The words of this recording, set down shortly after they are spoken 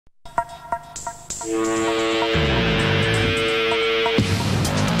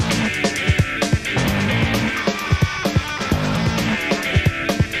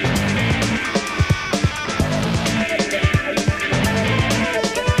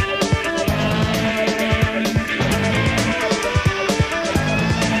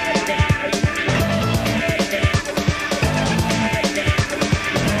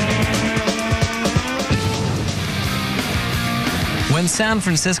When San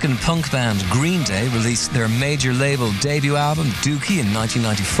Franciscan punk band Green Day released their major label debut album, Dookie, in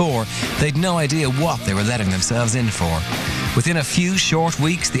 1994, they'd no idea what they were letting themselves in for. Within a few short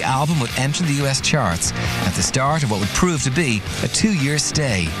weeks, the album would enter the US charts at the start of what would prove to be a 2-year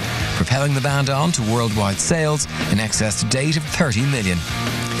stay, propelling the band on to worldwide sales in excess to date of 30 million.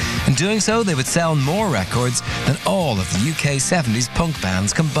 In doing so, they would sell more records than all of the UK 70s punk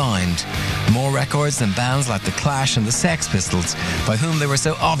bands combined. More records than bands like The Clash and the Sex Pistols, by whom they were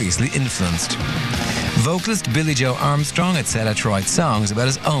so obviously influenced. Vocalist Billy Joe Armstrong had set out to write songs about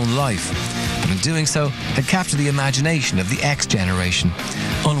his own life, but in doing so had captured the imagination of the X generation,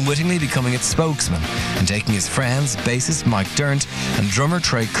 unwittingly becoming its spokesman and taking his friends, bassist Mike Dirnt and drummer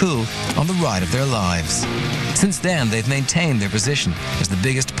Trey Cool on the ride of their lives. Since then, they've maintained their position as the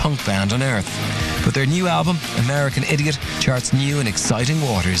biggest punk band on earth. But their new album, American Idiot, charts new and exciting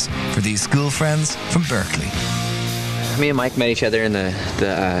waters for these school friends from Berkeley. Me and Mike met each other in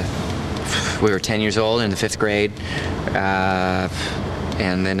we were 10 years old in the 5th grade,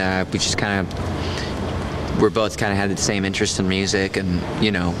 and then we just we're both kind of had the same interest in music, and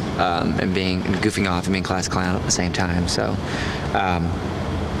and goofing off and being class clown at the same time. So,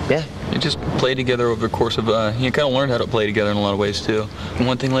 yeah. You just played together over the course of, you kind of learned how to play together in a lot of ways too. And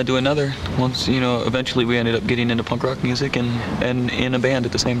one thing led to another. Once, eventually we ended up getting into punk rock music and in a band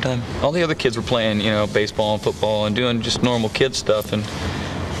at the same time. All the other kids were playing, baseball and football and doing just normal kid stuff. And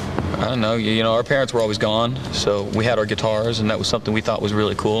I don't know, our parents were always gone, so we had our guitars, and that was something we thought was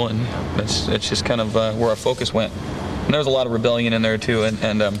really cool. And that's just kind of where our focus went. And there was a lot of rebellion in there too.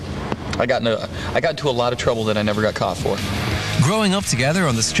 And I got into a lot of trouble that I never got caught for. Growing up together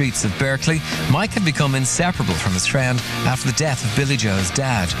on the streets of Berkeley, Mike had become inseparable from his friend after the death of Billy Joe's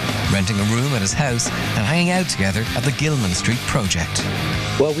dad, renting a room at his house and hanging out together at the Gilman Street Project.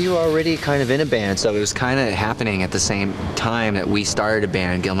 Well, we were already kind of in a band, so it was kind of happening at the same time that we started a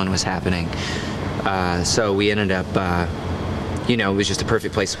band. Gilman was happening. So we ended up, it was just a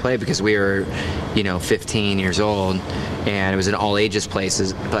perfect place to play because we were, 15 years old, and it was an all-ages place, so,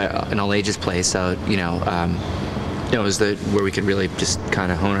 it was where we could really just kind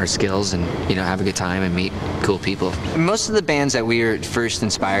of hone our skills and, have a good time and meet cool people. Most of the bands that we were first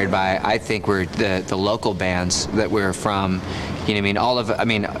inspired by, I think, were the local bands that we're from. We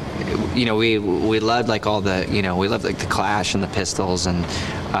loved like all the, we loved like the Clash and the Pistols and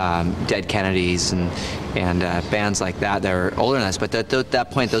Dead Kennedys and bands like that were older than us. But at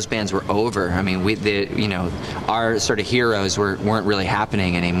that point, those bands were over. Our sort of heroes weren't really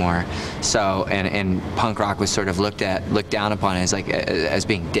happening anymore. So and punk rock was sort of looked down upon as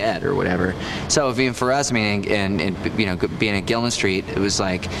being dead or whatever. So for us, being at Gilman Street, it was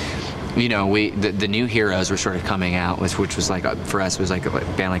like, the new heroes were sort of coming out, which was like, for us, was like a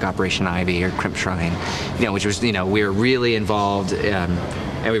band like Operation Ivy or Crimp Shrine, which was, we were really involved, and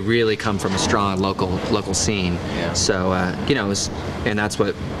we really come from a strong local scene. Yeah. So, and that's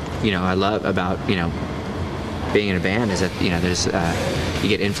what, I love about, being in a band is that, there's, you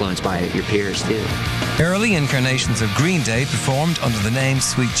get influenced by your peers too. Early incarnations of Green Day performed under the name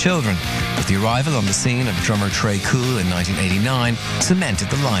Sweet Children, but the arrival on the scene of drummer Trey Cool in 1989 cemented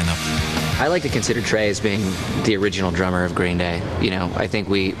the lineup. I like to consider Trey as being the original drummer of Green Day. I think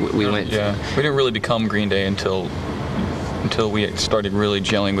we went... Yeah, we didn't really become Green Day until we started really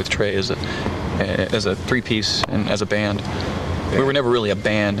gelling with Trey as a three-piece and as a band. We were never really a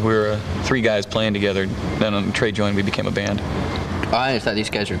band. We were 3 guys playing together. Then when Trey joined, we became a band. I just thought these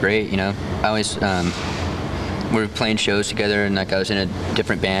guys were great, I always, we were playing shows together, and like I was in a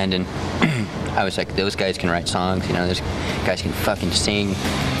different band, and I was like, those guys can write songs, those guys can fucking sing.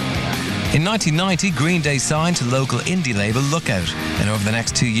 In 1990, Green Day signed to local indie label Lookout, and over the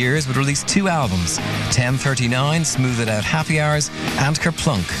next 2 years would release 2 albums, 1039, Smooth It Out Happy Hours, and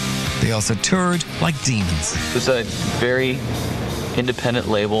Kerplunk. They also toured like demons. It was a very independent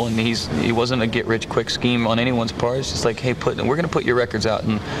label, and he wasn't a get-rich-quick scheme on anyone's part. It's just like, hey, we're going to put your records out,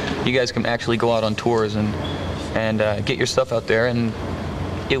 and you guys can actually go out on tours and get your stuff out there. And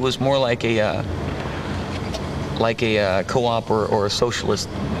it was more like a co-op or a socialist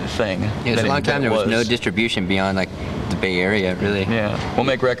thing. Yeah, it was a long time there was no distribution beyond like the Bay Area, really. Yeah, we'll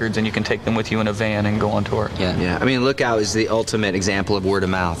make records and you can take them with you in a van and go on tour. Yeah, I mean, Lookout is the ultimate example of word of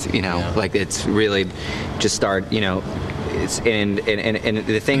mouth. You know, like it's really just start. You know, it's and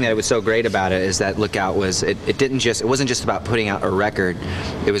the thing that was so great about it is that Lookout was it wasn't just about putting out a record.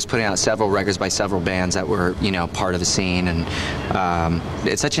 It was putting out several records by several bands that were part of the scene, and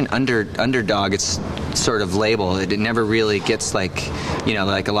it's such an underdog. It's sort of label. It never really gets like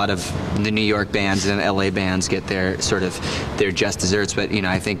a lot of the New York bands and LA bands get their just desserts. But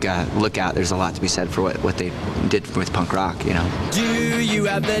I think Lookout, there's a lot to be said for what they did with punk rock. Do you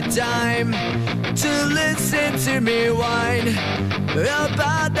have the time to listen to me whine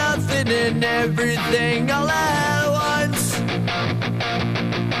about nothing and everything all at once?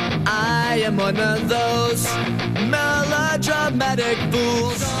 I am one of those melodramatic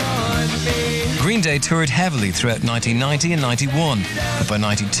fools on me. Green Day toured heavily throughout 1990 and 91, but by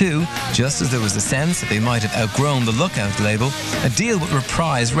 92, just as there was a sense that they might have outgrown the Lookout label, a deal with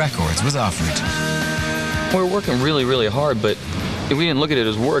Reprise Records was offered. We were working really, really hard, but we didn't look at it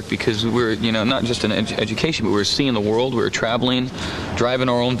as work because we were, not just an education, but we were seeing the world. We were traveling, driving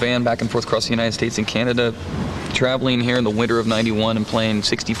our own van back and forth across the United States and Canada, traveling here in the winter of '91 and playing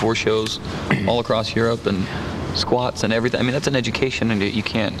 64 shows all across Europe and squats and everything. I mean, that's an education, and you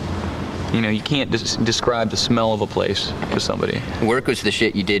can't describe the smell of a place to somebody. Work was the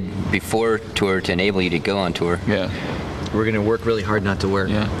shit you did before tour to enable you to go on tour. Yeah. We're going to work really hard not to work.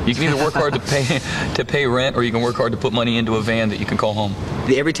 Yeah. You can either work hard to pay rent, or you can work hard to put money into a van that you can call home.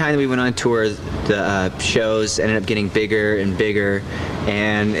 Every time that we went on tour, the shows ended up getting bigger and bigger,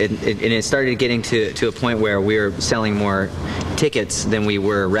 and it started getting to a point where we were selling more tickets than we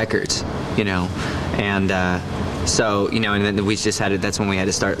were records, and so and then we just had that's when we had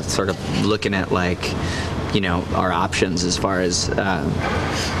to start sort of looking at our options as far as how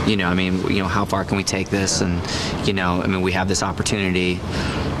far can we take this, and we have this opportunity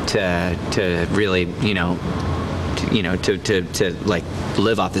to really to like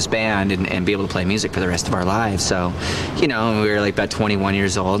live off this band and be able to play music for the rest of our lives. So we were like about 21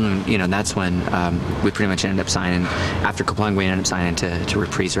 years old, and that's when we pretty much ended up signing. After Kaplunk, we ended up signing to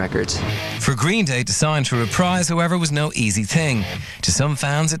Reprise Records. For Green Day to sign to Reprise, however, was no easy thing. To some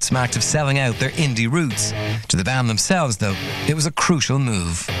fans, it smacked of selling out their indie roots. To the band themselves, though, it was a crucial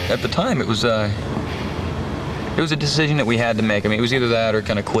move. At the time, it was a decision that we had to make. I mean, it was either that or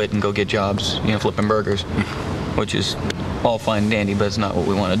kind of quit and go get jobs, flipping burgers, which is all fine and dandy, but it's not what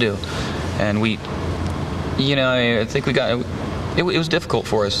we want to do. And we, I think we got, it was difficult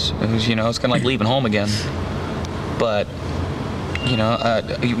for us. It was, it's kind of like leaving home again. But,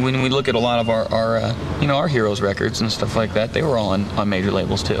 when we look at a lot of our Heroes records and stuff like that, they were all on major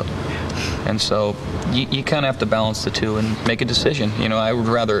labels too. And so you kind of have to balance the two and make a decision. I would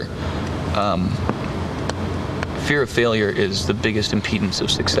rather, fear of failure is the biggest impedance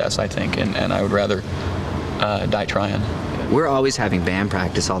of success, I think, and I would rather die trying. We're always having band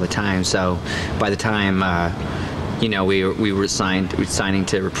practice all the time, so by the time we were signing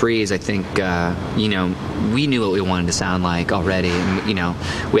to Reprise, I think we knew what we wanted to sound like already, and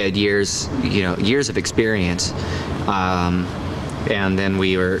we had years of experience, and then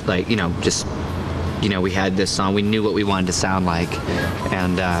we were like we had this song, we knew what we wanted to sound like,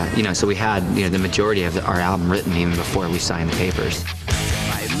 and so we had the majority of our album written even before we signed the papers.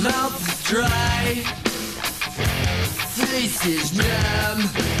 My mouth is dry, face is numb,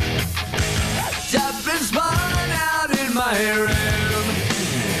 I've been spun out in my room.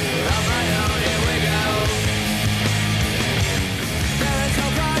 On my own, here we go. There is no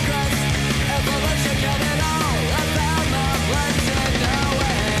progress, evolution killed it all. I found my place in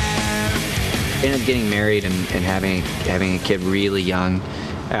nowhere. Ended up getting married and having a kid really young.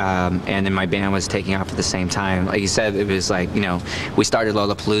 And then my band was taking off at the same time. Like you said, it was like, we started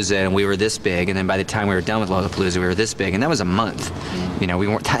Lollapalooza and we were this big, and then by the time we were done with Lollapalooza, we were this big, and that was a month. We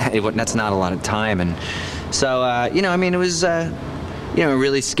weren't that's not a lot of time. And so, it was, a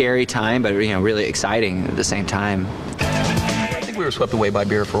really scary time, but, really exciting at the same time. I think we were swept away by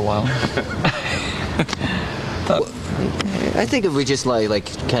beer for a while. I think if we just like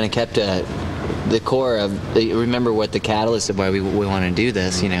kind of kept the core of remember what the catalyst of why we want to do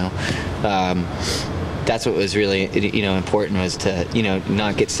this, that's what was really important, was to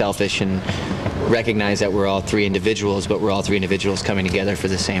not get selfish and recognize that we're all three individuals, but we're all three individuals coming together for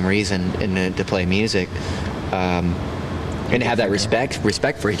the same reason, and to play music, and have that respect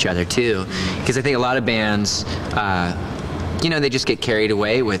for each other too, because I think a lot of bands they just get carried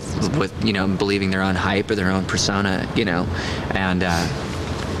away with believing their own hype or their own persona, and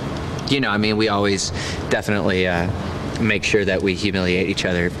we always definitely make sure that we humiliate each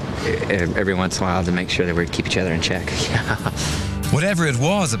other every once in a while to make sure that we keep each other in check. Whatever it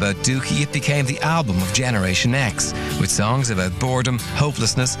was about Dookie, it became the album of Generation X, with songs about boredom,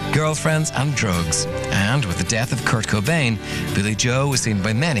 hopelessness, girlfriends and drugs. And with the death of Kurt Cobain, Billy Joe was seen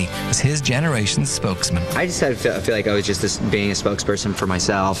by many as his generation's spokesman. I just feel like I was just being a spokesperson for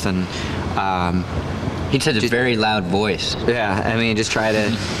myself, and He had a very loud voice. yeah, I mean, just try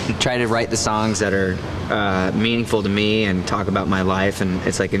to write the songs that are meaningful to me and talk about my life, and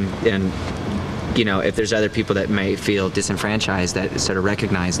it's like, and you know, if there's other people that may feel disenfranchised that sort of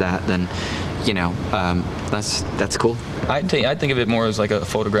recognize that, then, you know, that's cool. I think of it more as like a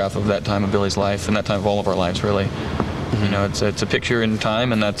photograph of that time of Billy's life and that time of all of our lives, really. You know, it's a picture in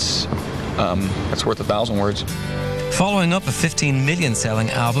time, and that's worth 1,000 words. Following up a 15 million selling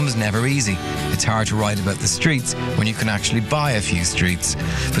album is never easy. It's hard to write about the streets when you can actually buy a few streets.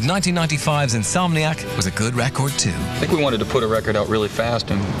 But 1995's Insomniac was a good record too. I think we wanted to put a record out really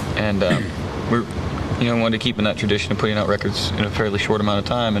fast, and we're, you know, wanted to keep in that tradition of putting out records in a fairly short amount of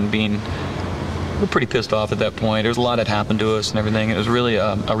time, and we're pretty pissed off at that point. There was a lot that happened to us and everything. It was really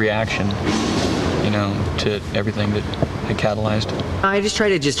a reaction, you know, to everything that had catalyzed. I just try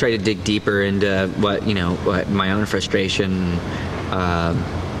to dig deeper into what my own frustration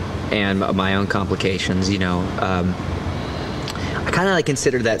and my own complications. You know, I kind of like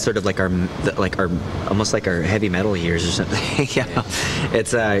consider that sort of like our almost like our heavy metal years or something. Yeah,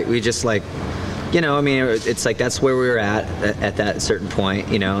 it's we just like, you know, I mean, it's like that's where we were at that certain point.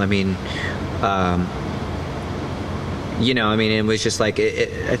 You know, I mean. You know, I mean, it was just like,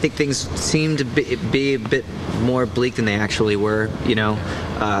 I think things seemed to be a bit more bleak than they actually were, you know.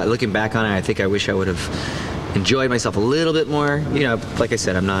 Looking back on it, I think I wish I would have enjoyed myself a little bit more. You know, like I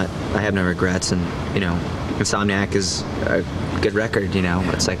said, I have no regrets, and, you know, Insomniac is a good record, you know.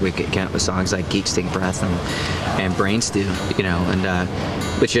 It's like we came up with songs like Geeks Take Breath and Brain Stew, you know, and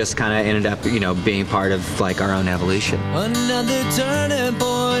which just kind of ended up, you know, being part of like our own evolution. Another turning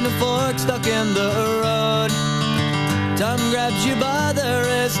point, a fork stuck in the road. Time grabs you by the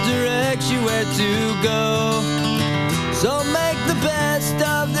wrist, directs you where to go. So make the best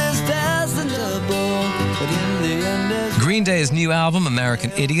of this test and double. But in the end, Green Day's new album,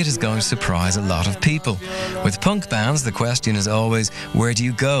 American Idiot, is going to surprise a lot of people. With punk bands, the question is always, where do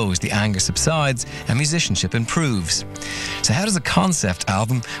you go as the anger subsides and musicianship improves? So how does a concept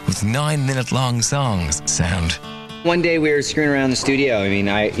album with 9-minute-long songs sound? One day we were screwing around in the studio. I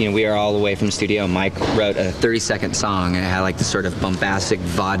mean, we were all away from the studio. Mike wrote a 30-second song, and it had like this sort of bombastic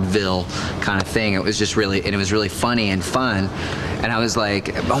vaudeville kind of thing. It was just really, and it was really funny and fun. And I was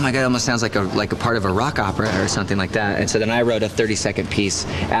like, oh my God, it almost sounds like a part of a rock opera or something like that. And so then I wrote a 30-second piece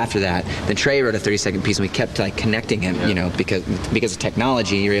after that. Then Trey wrote a 30-second piece, and we kept like connecting him, you know, because of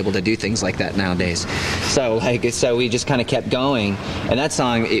technology, you're able to do things like that nowadays. So we just kind of kept going, and that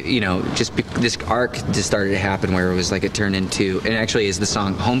song, you know, just this arc just started to happen where it was like it turned into, and actually is the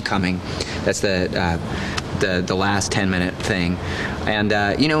song Homecoming. That's the last 10-minute thing. And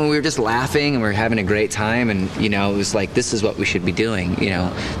you know, we were just laughing and we were having a great time, and you know, it was like, this is what we should be doing, you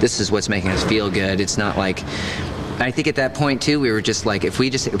know, this is what's making us feel good. It's not like, I think at that point too, we were just like, if we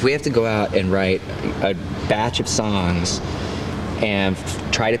have to go out and write a batch of songs and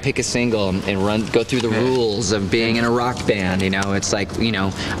try to pick a single and go through the rules of being in a rock band, you know, it's like, you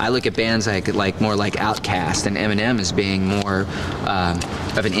know, I look at bands like more like Outkast and Eminem as being more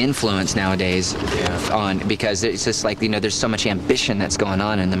of an influence nowadays because it's just like, you know, there's so much ambition that's going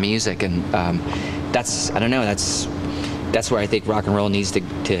on in the music, and that's, I don't know, that's where I think rock and roll needs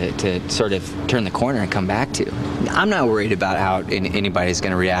to sort of turn the corner and come back to. I'm not worried about how anybody's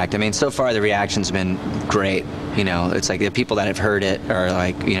going to react. I mean, so far the reaction's been great. You know, it's like the people that have heard it are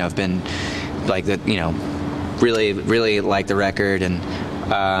like, you know, have been like, you know, really, really like the record. And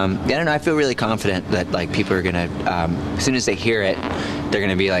I don't know, I feel really confident that like people are going to, as soon as they hear it, they're going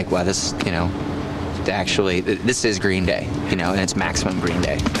to be like, wow, this, you know, actually, this is Green Day, you know, and it's maximum Green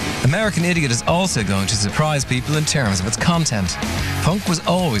Day. American Idiot is also going to surprise people in terms of its content. Punk was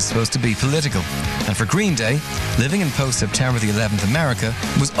always supposed to be political, and for Green Day, living in post-September the 11th America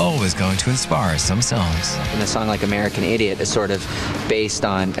was always going to inspire some songs. And the song like American Idiot is sort of based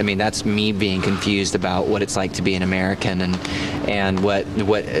on, I mean, that's me being confused about what it's like to be an American and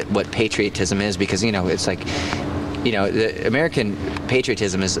what patriotism is, because, you know, it's like, you know, the American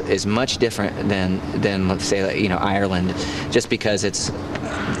patriotism is much different than let's say, you know, Ireland, just because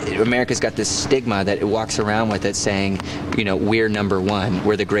America's got this stigma that it walks around with it saying, you know, we're number one,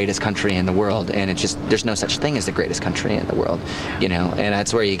 we're the greatest country in the world, and it's just, there's no such thing as the greatest country in the world, you know, and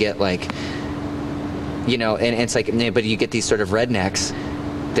that's where you get like, you know, and it's like, but you get these sort of rednecks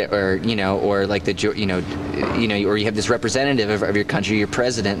or or like or you have this representative of your country, your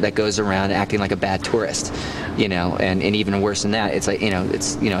president, that goes around acting like a bad tourist, and even worse than that, it's like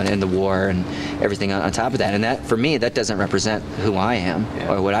and the war and everything on top of that, and that for me that doesn't represent who I am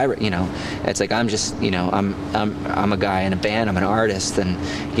or what it's like I'm just I'm a guy in a band, I'm an artist, and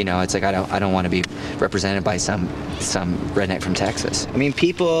it's like I don't want to be represented by some redneck from Texas. I mean,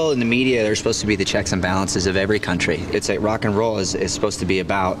 people in the media, they're supposed to be the checks and balances of every country. It's like rock and roll is supposed to be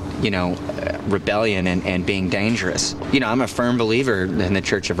about rebellion and being dangerous. I'm a firm believer in the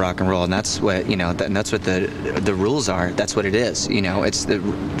Church of Rock and Roll, and that's what that's what the rules are. That's what it is. It's the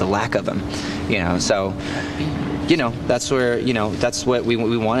lack of them. So that's where that's what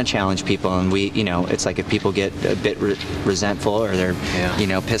we want to challenge people, and it's like if people get a bit resentful or they're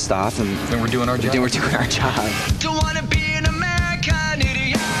pissed off, and then we're doing our job. Don't want to be an American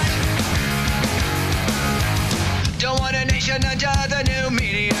idiot. Don't want a nation under the new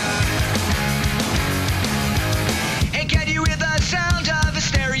media.